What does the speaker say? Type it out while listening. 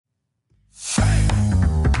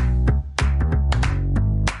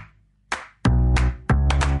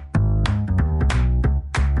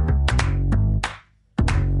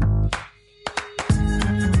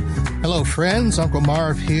friends. Uncle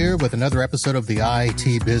Marv here with another episode of the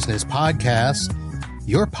IT Business Podcast,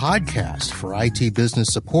 your podcast for IT business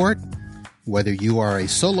support. Whether you are a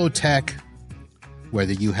solo tech,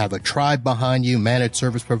 whether you have a tribe behind you, managed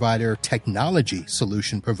service provider, technology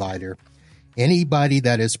solution provider, anybody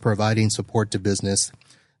that is providing support to business,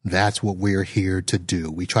 that's what we're here to do.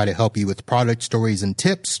 We try to help you with product stories and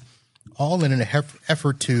tips, all in an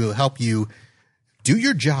effort to help you do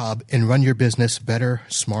your job and run your business better,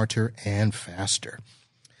 smarter, and faster.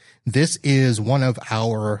 This is one of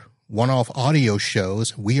our one-off audio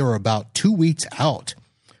shows. We are about 2 weeks out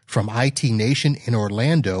from IT Nation in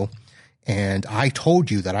Orlando, and I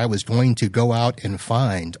told you that I was going to go out and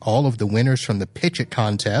find all of the winners from the Pitch It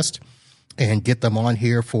contest and get them on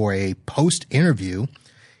here for a post-interview.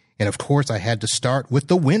 And of course, I had to start with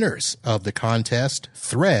the winners of the contest,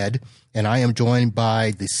 Thread, and I am joined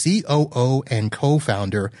by the COO and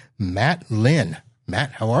co-founder, Matt Linn.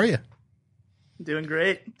 Matt, how are you? Doing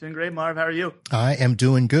great, Marv. How are you? I am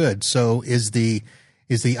doing good. So is the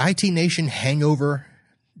IT Nation hangover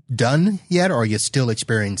done yet, or are you still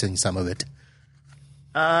experiencing some of it?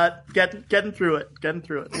 Getting through it.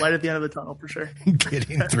 Light at the end of the tunnel for sure.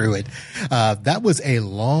 Getting through it. That was a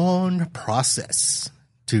long process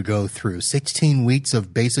to go through. 16 weeks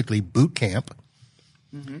of basically boot camp.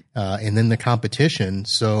 Mm-hmm. And then the competition.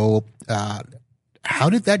 So, how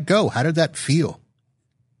did that go? How did that feel?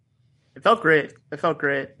 It felt great.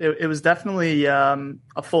 It was definitely a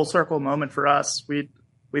full circle moment for us. We've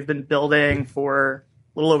been building for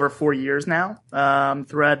a little over 4 years now.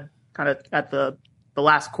 Thread kind of at the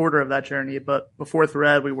last quarter of that journey, but before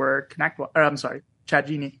Thread, we were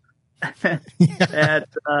ChatGenie. And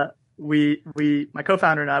my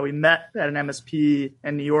co-founder and I, we met at an MSP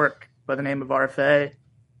in New York by the name of RFA.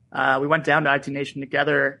 We went down to IT Nation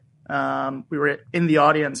together. We were in the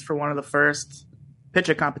audience for one of the first Pitch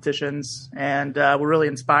It competitions, and we're really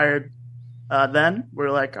inspired. Then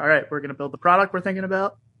we're like, all right, we're going to build the product we're thinking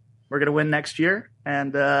about. We're going to win next year.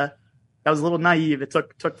 And that was a little naive. It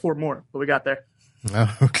took 4 more, but we got there.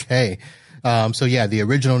 Okay. So yeah, the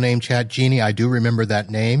original name ChatGenie, I do remember that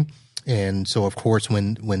name. And so, of course,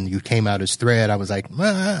 when you came out as Thread, I was like,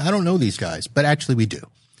 well, I don't know these guys, but actually we do.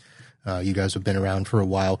 You guys have been around for a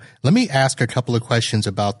while. Let me ask a couple of questions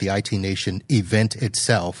about the IT Nation event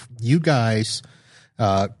itself. You guys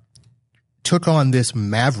took on this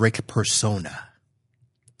Maverick persona.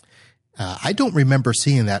 I don't remember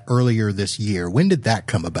seeing that earlier this year. When did that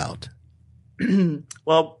come about?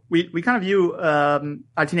 Well, we kind of view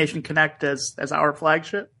IT Nation Connect as our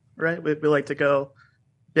flagship, right? We like to go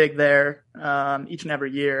big there each and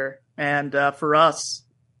every year. And for us,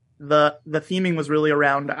 the theming was really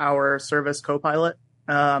around our Service Copilot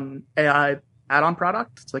AI add-on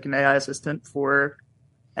product. It's like an AI assistant for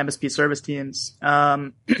MSP service teams.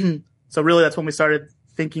 So really, that's when we started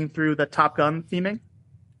thinking through the Top Gun theming.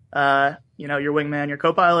 Your wingman, your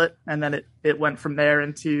Copilot, and then it went from there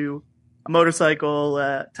into a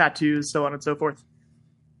motorcycle, tattoos, so on and so forth.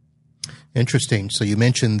 Interesting. So you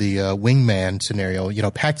mentioned the wingman scenario.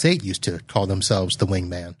 PAX 8 used to call themselves the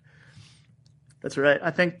wingman. That's right.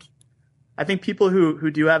 I think people who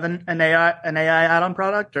do have an AI add-on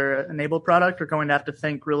product or enabled product are going to have to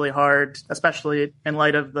think really hard, especially in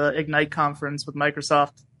light of the Ignite conference with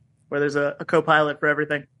Microsoft, where there's a Copilot for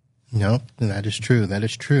everything. No, that is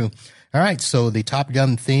true. All right. So the Top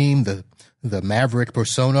Gun theme, the Maverick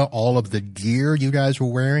persona, all of the gear you guys were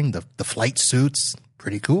wearing, the flight suits,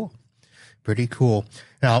 pretty cool.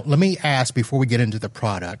 Now, let me ask before we get into the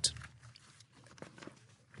product.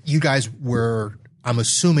 You guys were, I'm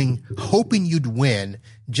assuming, hoping you'd win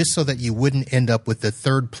just so that you wouldn't end up with the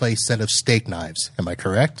third place set of steak knives. Am I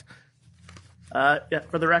correct? Yeah,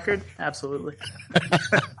 for the record, absolutely.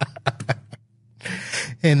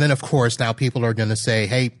 And then, of course, now people are going to say,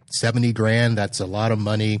 hey, $70,000, that's a lot of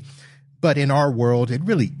money. But in our world, it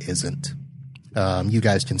really isn't. You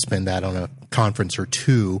guys can spend that on a conference or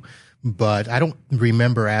two. But I don't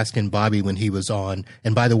remember asking Bobby when he was on.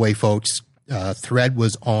 And by the way, folks, Thread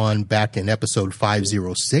was on back in episode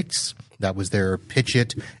 506. That was their Pitch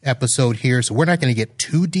It episode here. So we're not going to get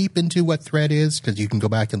too deep into what Thread is because you can go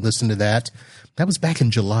back and listen to that. That was back in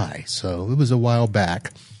July. So it was a while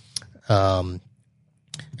back. And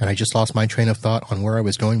I just lost my train of thought on where I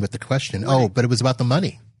was going with the question. Oh, but it was about the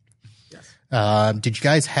money. Yes. Did you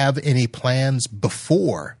guys have any plans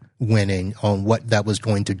before winning on what that was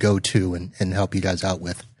going to go to and help you guys out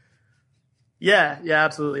with? Yeah,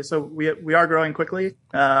 absolutely. So we are growing quickly.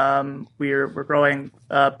 We're growing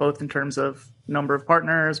both in terms of number of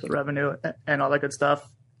partners, but revenue and all that good stuff.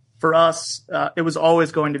 For us, it was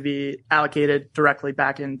always going to be allocated directly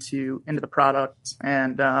back into the product.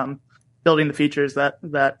 And building the features that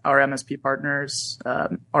our MSP partners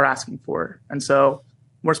are asking for. And so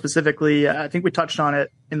more specifically, I think we touched on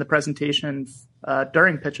it in the presentation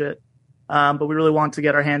during Pitch It, but we really want to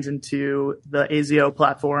get our hands into the AZO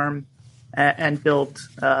platform and build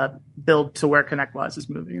to where ConnectWise is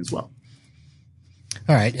moving as well.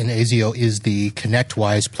 All right, and AZO is the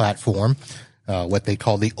ConnectWise platform, what they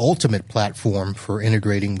call the ultimate platform for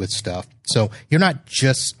integrating with stuff. So you're not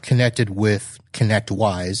just connected with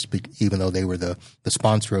ConnectWise, even though they were the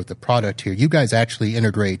sponsor of the product here. You guys actually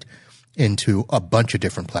integrate into a bunch of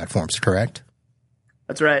different platforms, correct?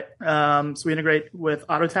 That's right. So we integrate with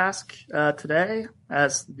Autotask today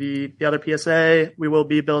as the other PSA. We will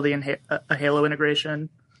be building a Halo integration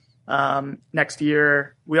next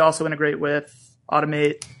year. We also integrate with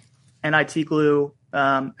Automate and IT Glue.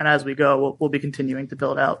 And as we go, we'll be continuing to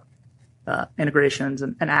build out integrations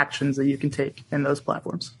and actions that you can take in those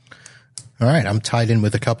platforms. All right. I'm tied in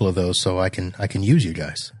with a couple of those, so I can use you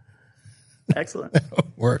guys. Excellent.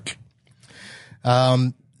 Work.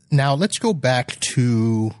 Now let's go back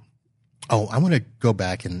to, I want to go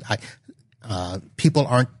back and people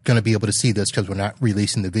aren't going to be able to see this because we're not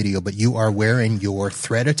releasing the video, but you are wearing your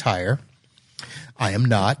thread attire. I am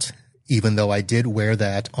not, even though I did wear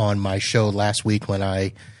that on my show last week when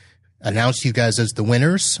I announced you guys as the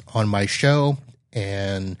winners on my show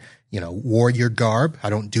and, wore your garb. I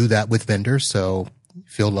don't do that with vendors, so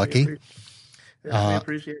feel lucky. We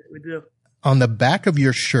appreciate it. We do. On the back of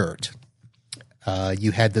your shirt,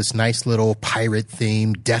 you had this nice little pirate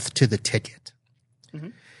theme, Death to the Ticket. Mm-hmm.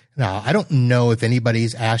 Now, I don't know if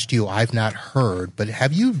anybody's asked you, I've not heard, but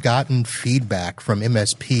have you gotten feedback from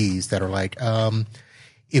MSPs that are like,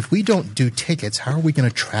 if we don't do tickets, how are we going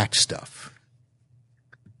to track stuff?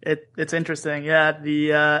 It's interesting. Yeah.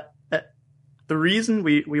 The reason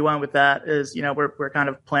we went with that is, we're kind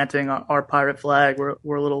of planting our pirate flag.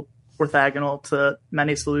 We're a little orthogonal to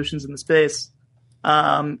many solutions in the space.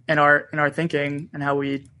 In our thinking and how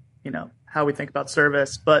we think about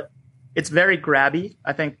service, but it's very grabby.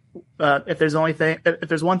 I think if there's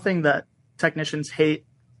one thing that technicians hate,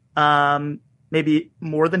 maybe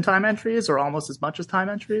more than time entries or almost as much as time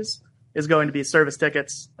entries, is going to be service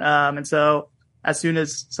tickets. And so as soon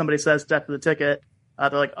as somebody says death to the ticket, they're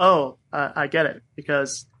like, oh, I get it,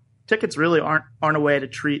 because tickets really aren't a way to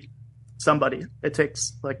treat somebody. It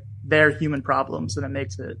takes like their human problems and it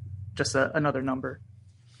makes it just another number.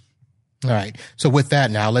 All right. So with that,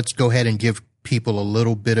 now let's go ahead and give people a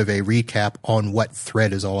little bit of a recap on what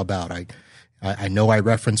Thread is all about. I know I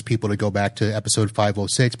reference people to go back to episode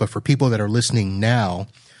 506, but for people that are listening now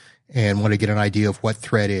and want to get an idea of what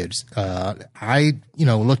Thread is, I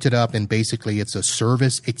looked it up, and basically it's a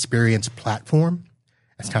service experience platform.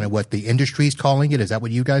 That's kind of what the industry is calling it. Is that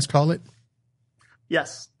what you guys call it?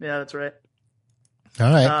 Yes. Yeah, that's right.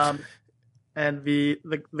 All right. And the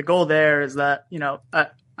goal there is that,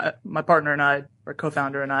 my partner and I, our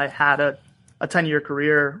co-founder and I, had a 10-year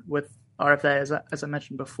career with RFA, as I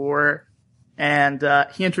mentioned before. And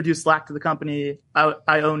he introduced Slack to the company.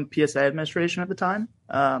 I owned PSA administration at the time,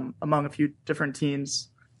 among a few different teams.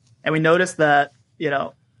 And we noticed that,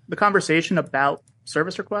 the conversation about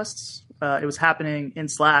service requests, it was happening in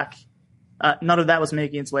Slack. None of that was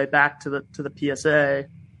making its way back to the PSA.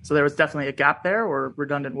 So there was definitely a gap there, or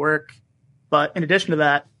redundant work. But in addition to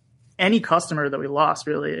that, any customer that we lost,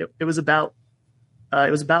 really, it was about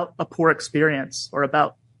a poor experience or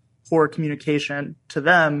about poor communication to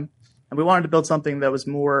them. And we wanted to build something that was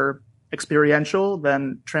more experiential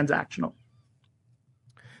than transactional.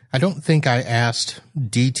 I don't think I asked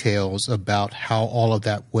details about how all of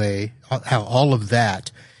that,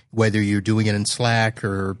 whether you're doing it in Slack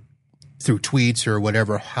or through tweets or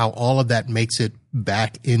whatever, how all of that makes it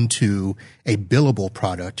back into a billable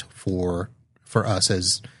product for us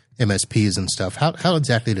as MSPs and stuff. How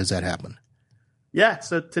exactly does that happen? Yeah.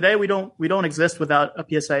 So today we don't exist without a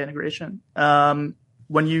PSA integration.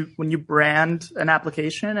 When you brand an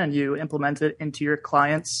application and you implement it into your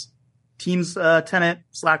client's Teams tenant,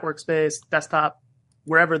 Slack workspace, desktop,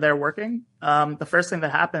 wherever they're working, the first thing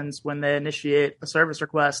that happens when they initiate a service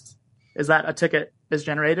request is that a ticket is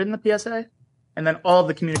generated in the PSA, and then all of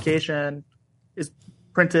the communication is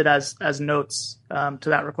printed as notes to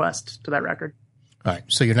that request, to that record. All right.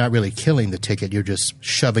 So you're not really killing the ticket. You're just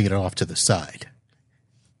shoving it off to the side.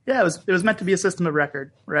 Yeah, it was meant to be a system of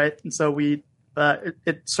record, right? And so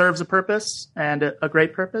it serves a purpose, and a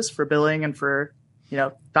great purpose for billing and for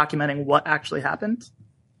documenting what actually happened.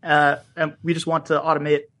 And we just want to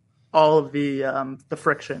automate all of the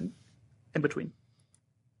friction in between.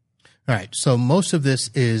 All right. So most of this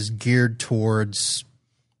is geared towards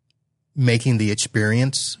making the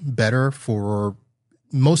experience better for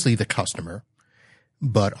mostly the customer,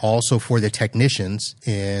 but also for the technicians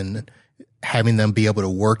in having them be able to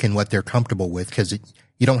work in what they're comfortable with, because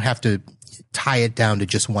you don't have to tie it down to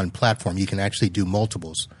just one platform. You can actually do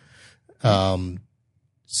multiples.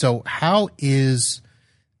 So how is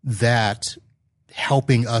that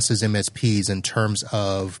helping us as MSPs in terms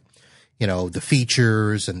of, the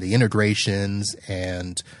features and the integrations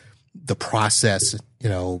and the process?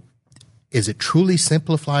 Is it truly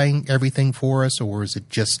simplifying everything for us, or is it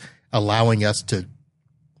just allowing us to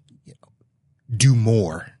do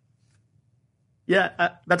more?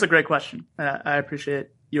 Yeah, that's a great question. I appreciate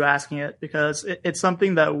you asking it, because it's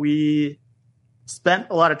something that we spent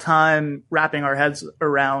a lot of time wrapping our heads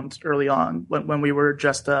around early on when we were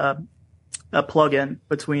just a plugin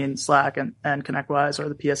between Slack and ConnectWise, or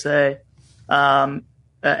the PSA.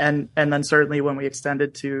 And then certainly when we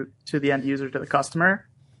extended to the end user, to the customer,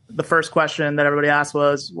 the first question that everybody asked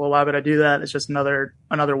was, well, why would I do that? It's just another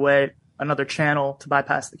way, another channel to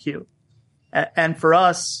bypass the queue. And for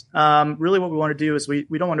us, really what we want to do is we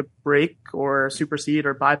don't want to break or supersede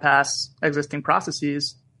or bypass existing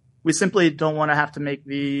processes. We simply don't want to have to make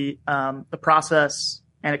the process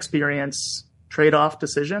and experience trade-off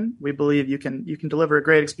decision. We believe you can deliver a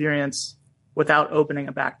great experience without opening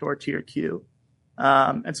a backdoor to your queue.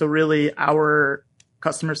 And so really our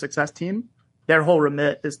customer success team, their whole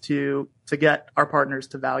remit is to get our partners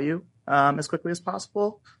to value as quickly as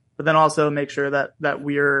possible, but then also make sure that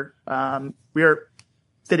we're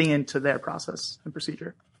fitting into their process and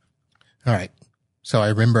procedure. All right. So I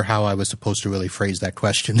remember how I was supposed to really phrase that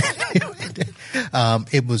question.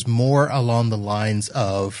 It was more along the lines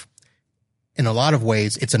of, in a lot of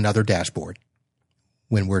ways, it's another dashboard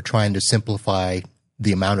when we're trying to simplify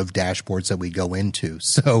the amount of dashboards that we go into.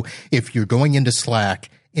 So if you're going into Slack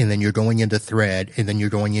and then you're going into Thread and then you're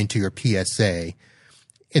going into your PSA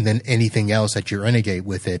and then anything else that you integrate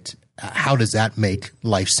with it, how does that make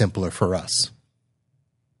life simpler for us?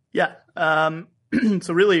 Yeah.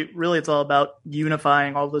 So really it's all about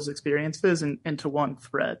unifying all those experiences into one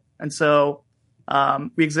thread. And so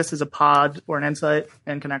we exist as a pod or an insight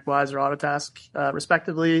in ConnectWise or Autotask,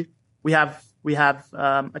 respectively. We have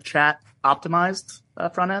a chat optimized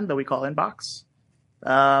front end that we call Inbox.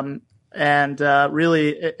 Really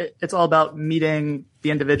it's all about meeting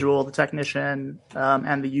the individual, the technician,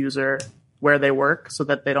 and the user where they work, so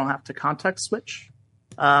that they don't have to context switch.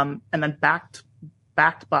 And then backed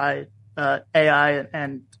by AI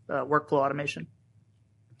and workflow automation.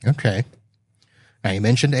 Okay. Now you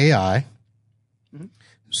mentioned AI. Mm-hmm.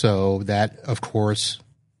 So that, of course,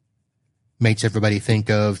 makes everybody think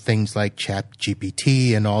of things like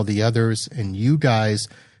ChatGPT and all the others. And you guys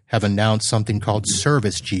have announced something called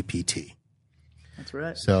Service GPT. That's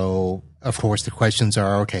right. So, of course, the questions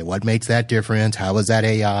are, okay, what makes that different? How is that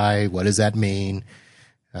AI? What does that mean?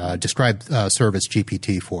 Describe Service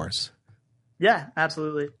GPT for us. Yeah,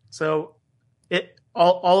 absolutely. So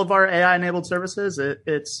all of our AI-enabled services,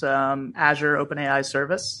 it's Azure OpenAI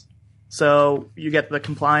service. So you get the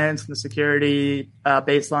compliance and the security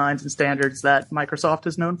baselines and standards that Microsoft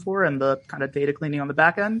is known for, and the kind of data cleaning on the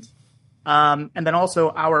back end. And then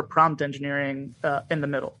also our prompt engineering in the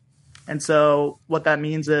middle. And so what that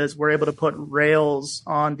means is we're able to put rails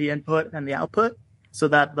on the input and the output, so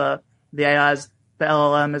that the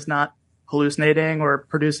LLM is not hallucinating or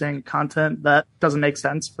producing content that doesn't make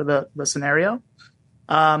sense for the scenario.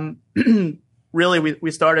 Really,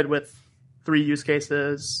 we started with 3 use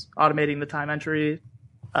cases: automating the time entry,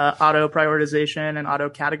 auto prioritization, and auto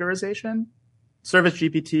categorization. Service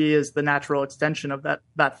GPT is the natural extension of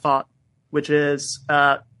that thought, which is,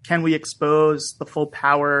 can we expose the full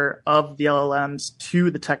power of the LLMs to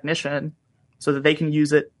the technician so that they can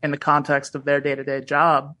use it in the context of their day-to-day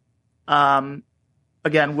job?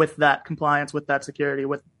 Again, with that compliance, with that security,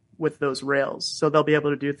 with those rails. So they'll be able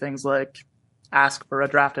to do things like ask for a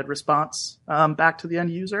drafted response back to the end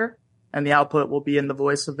user, and the output will be in the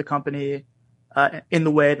voice of the company in the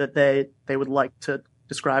way that they would like to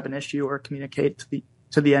describe an issue or communicate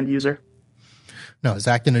to the end user. Now, is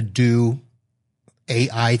that going to do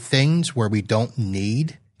AI things where we don't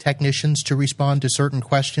need technicians to respond to certain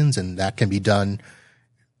questions, and that can be done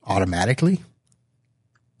automatically?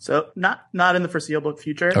 So not in the foreseeable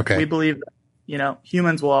future. Okay. We believe that,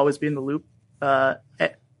 humans will always be in the loop. A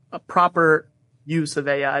proper use of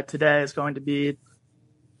AI today is going to be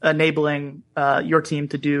enabling your team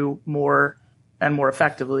to do more and more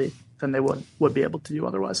effectively than they would be able to do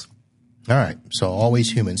otherwise. All right. So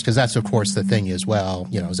always humans, because that's, of course, the thing as well.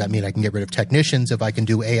 Does that mean I can get rid of technicians if I can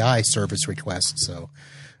do AI service requests? So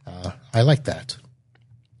I like that.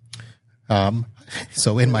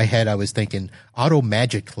 So in my head, I was thinking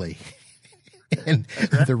auto-magically. And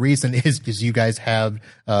right. the reason is you guys have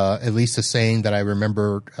at least a saying that I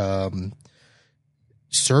remember,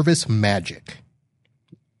 service magic,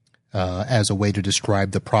 as a way to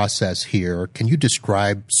describe the process here. Can you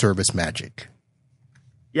describe service magic?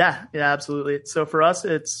 Yeah, absolutely. So for us,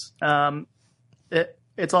 it's all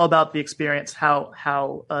about the experience,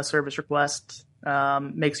 how a service request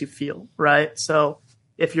makes you feel, right? So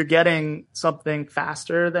if you're getting something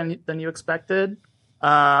faster than you expected,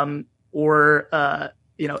 or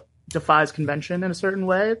defies convention in a certain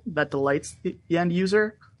way that delights the end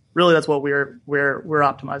user, really that's what we're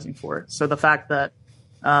optimizing for. So the fact that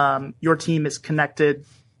your team is connected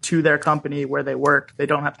to their company where they work, they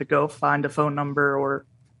don't have to go find a phone number or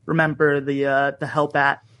remember the help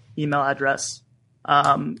at email address.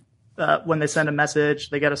 When they send a message,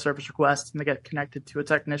 they get a service request and they get connected to a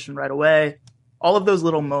technician right away. All of those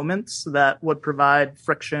little moments that would provide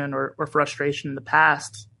friction or frustration in the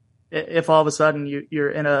past, if all of a sudden you're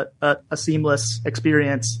in a seamless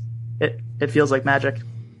experience, it feels like magic.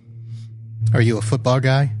 Are you a football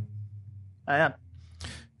guy? I am.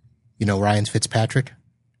 You know Ryan Fitzpatrick?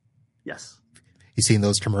 Yes. You seen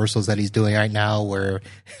those commercials that he's doing right now where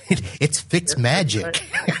it's Fitz magic?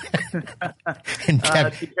 And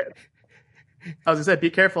I was gonna say, be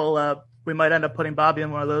careful. We might end up putting Bobby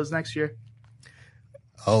in one of those next year.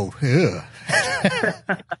 Oh, yeah.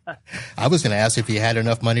 I was going to ask if you had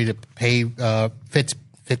enough money to pay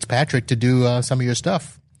Fitzpatrick to do some of your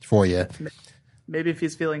stuff for you. Maybe if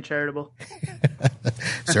he's feeling charitable.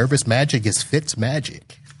 Service magic is Fitz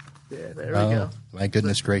magic. Yeah, there we go. My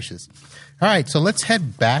goodness gracious. All right, so let's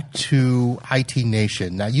head back to IT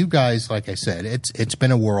Nation. Now, you guys, like I said, it's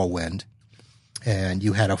been a whirlwind, and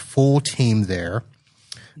you had a full team there.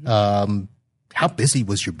 How busy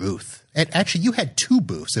was your booth? And actually, you had two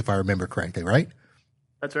booths, if I remember correctly, right?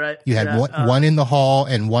 That's right. You had one in the hall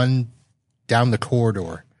and one down the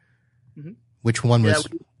corridor. Mm-hmm. Which one was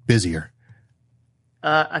busier?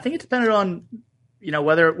 I think it depended on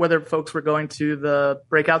whether folks were going to the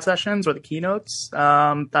breakout sessions or the keynotes.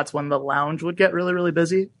 That's when the lounge would get really, really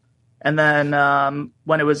busy. And then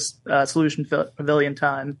when it was Solution Pavilion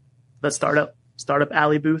time, the startup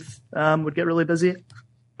alley booth would get really busy.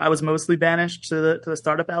 I was mostly banished to the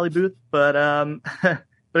startup alley booth, but it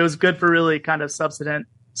was good for really kind of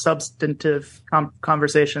substantive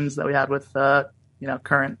conversations that we had with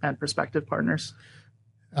current and prospective partners.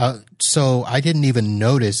 So I didn't even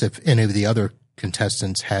notice if any of the other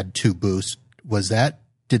contestants had two booths.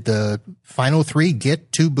 Did the final three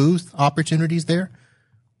get two booth opportunities there?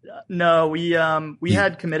 No, we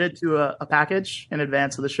had committed to a package in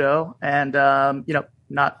advance of the show, and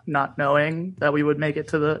not knowing that we would make it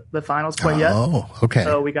to the finals quite yet. Oh, okay.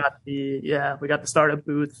 So we got the startup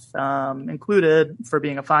booth included for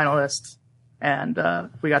being a finalist, and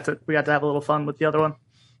we got to have a little fun with the other one.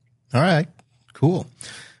 All right, cool.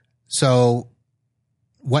 So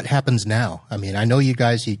what happens now? I mean, I know you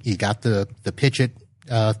guys, you got the Pitch It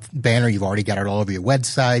banner. You've already got it all over your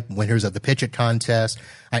website, winners of the Pitch It contest.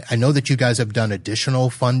 I know that you guys have done additional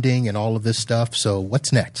funding and all of this stuff. So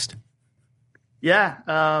what's next? Yeah.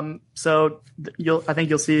 So I think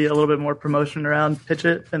you'll see a little bit more promotion around Pitch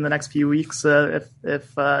It in the next few weeks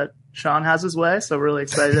if Sean has his way. So really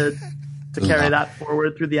excited to carry that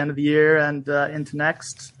forward through the end of the year and into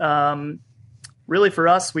next. Really for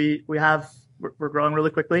us, we're growing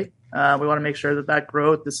really quickly. We want to make sure that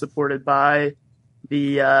growth is supported by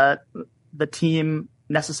the team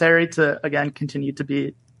necessary to, again, continue to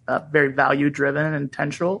be very value driven and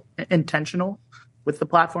intentional with the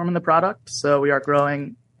platform and the product. So we are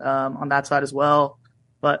growing on that side as well.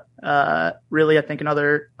 But really, I think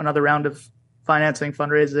another round of financing,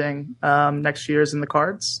 fundraising next year is in the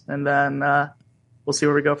cards. And then we'll see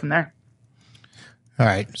where we go from there. All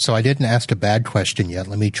right. So I didn't ask a bad question yet.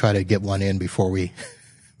 Let me try to get one in before we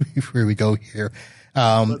go here.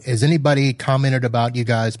 Has anybody commented about you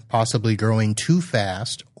guys possibly growing too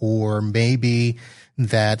fast, or maybe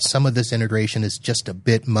that some of this integration is just a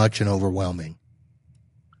bit much and overwhelming?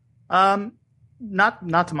 Not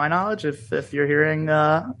to my knowledge. If you're hearing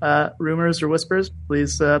rumors or whispers,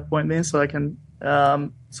 please point me so I can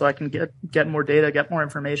get more data, get more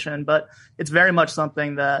information. But it's very much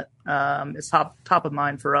something that is top of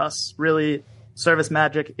mind for us. Really, Service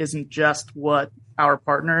Magic isn't just what our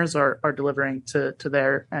partners are delivering to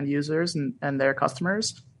their end users and their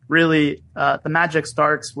customers. Really, the magic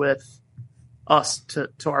starts with us to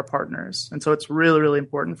our partners. And so it's really, really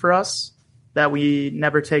important for us that we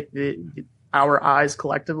never take our eyes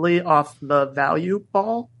collectively off the value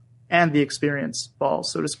ball and the experience ball,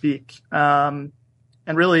 so to speak. And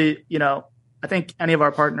really, I think any of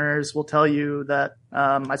our partners will tell you that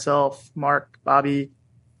Myself, Mark, Bobby,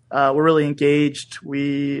 we're really engaged.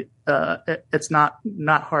 It's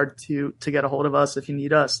not hard to get a hold of us if you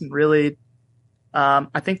need us. And really,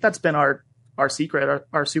 I think that's been our secret,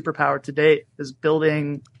 our superpower to date, is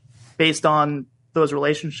building based on those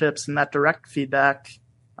relationships and that direct feedback,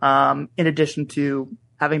 in addition to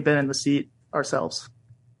having been in the seat ourselves.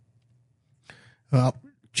 Well,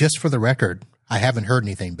 just for the record, I haven't heard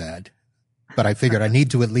anything bad, but I figured I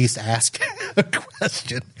need to at least ask a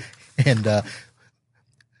question. And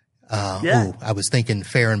I was thinking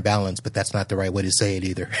fair and balanced, but that's not the right way to say it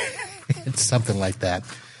either. It's something like that.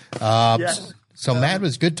 So Matt, it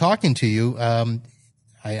was good talking to you.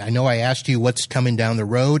 I know I asked you what's coming down the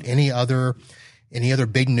road. Any other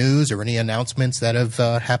big news or any announcements that have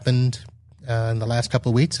happened in the last couple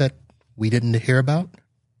of weeks that we didn't hear about?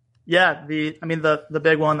 Yeah, the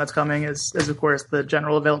big one that's coming is of course the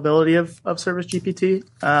general availability of Service GPT,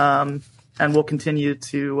 and we'll continue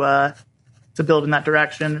to build in that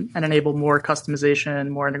direction and enable more customization,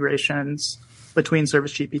 more integrations between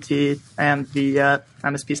Service GPT and the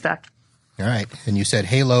MSP stack. All right, and you said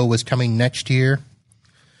Halo was coming next year.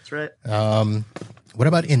 That's right. What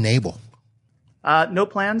about Enable? No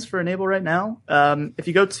plans for Enable right now. If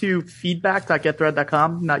you go to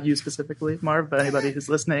feedback.getthread.com, not you specifically, Marv, but anybody who's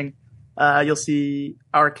listening, you'll see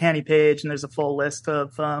our Canny page, and there's a full list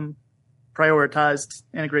of prioritized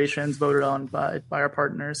integrations voted on by our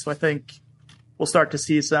partners. So I think we'll start to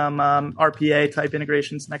see some RPA type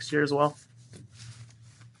integrations next year as well.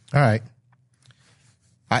 All right.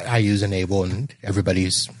 I use Enable, and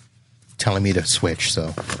everybody's telling me to switch,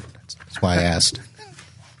 so that's why I asked.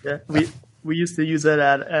 Yeah, we used to use it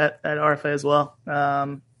at RFA as well.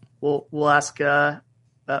 We'll ask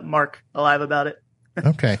Mark Alive about it.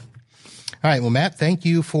 Okay. All right. Well, Matt, thank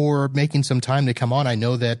you for making some time to come on. I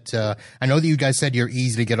know that you guys said you're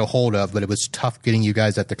easy to get a hold of, but it was tough getting you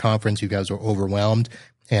guys at the conference. You guys were overwhelmed,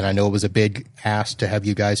 and I know it was a big ask to have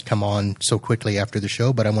you guys come on so quickly after the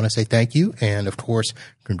show. But I want to say thank you, and of course,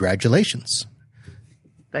 congratulations.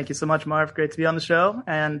 Thank you so much, Marv. Great to be on the show.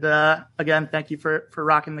 And again, thank you for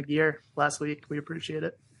rocking the gear last week. We appreciate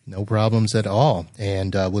it. No problems at all.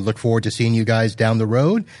 And we'll look forward to seeing you guys down the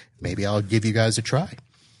road. Maybe I'll give you guys a try.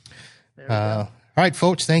 All right,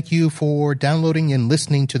 folks, thank you for downloading and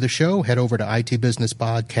listening to the show. Head over to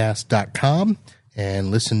itbusinesspodcast.com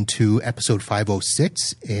and listen to episode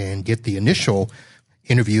 506 and get the initial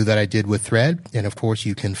interview that I did with Thread. And, of course,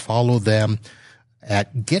 you can follow them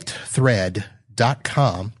at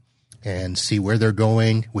getthread.com and see where they're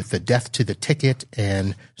going with the Death to the Ticket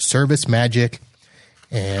and Service Magic.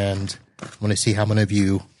 And I want to see how many of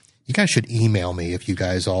you guys should email me if you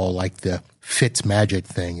guys all like the Fitz Magic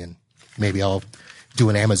thing, and maybe I'll do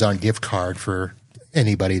an Amazon gift card for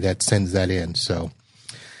anybody that sends that in. So,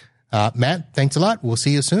 Matt, thanks a lot. We'll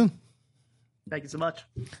see you soon. Thank you so much.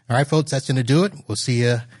 All right, folks, that's going to do it. We'll see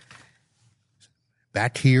you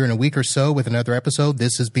back here in a week or so with another episode.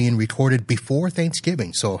 This is being recorded before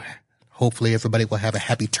Thanksgiving, so hopefully everybody will have a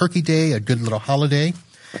happy Turkey Day, a good little holiday,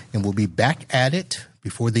 and we'll be back at it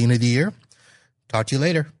before the end of the year. Talk to you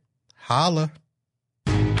later. Holla.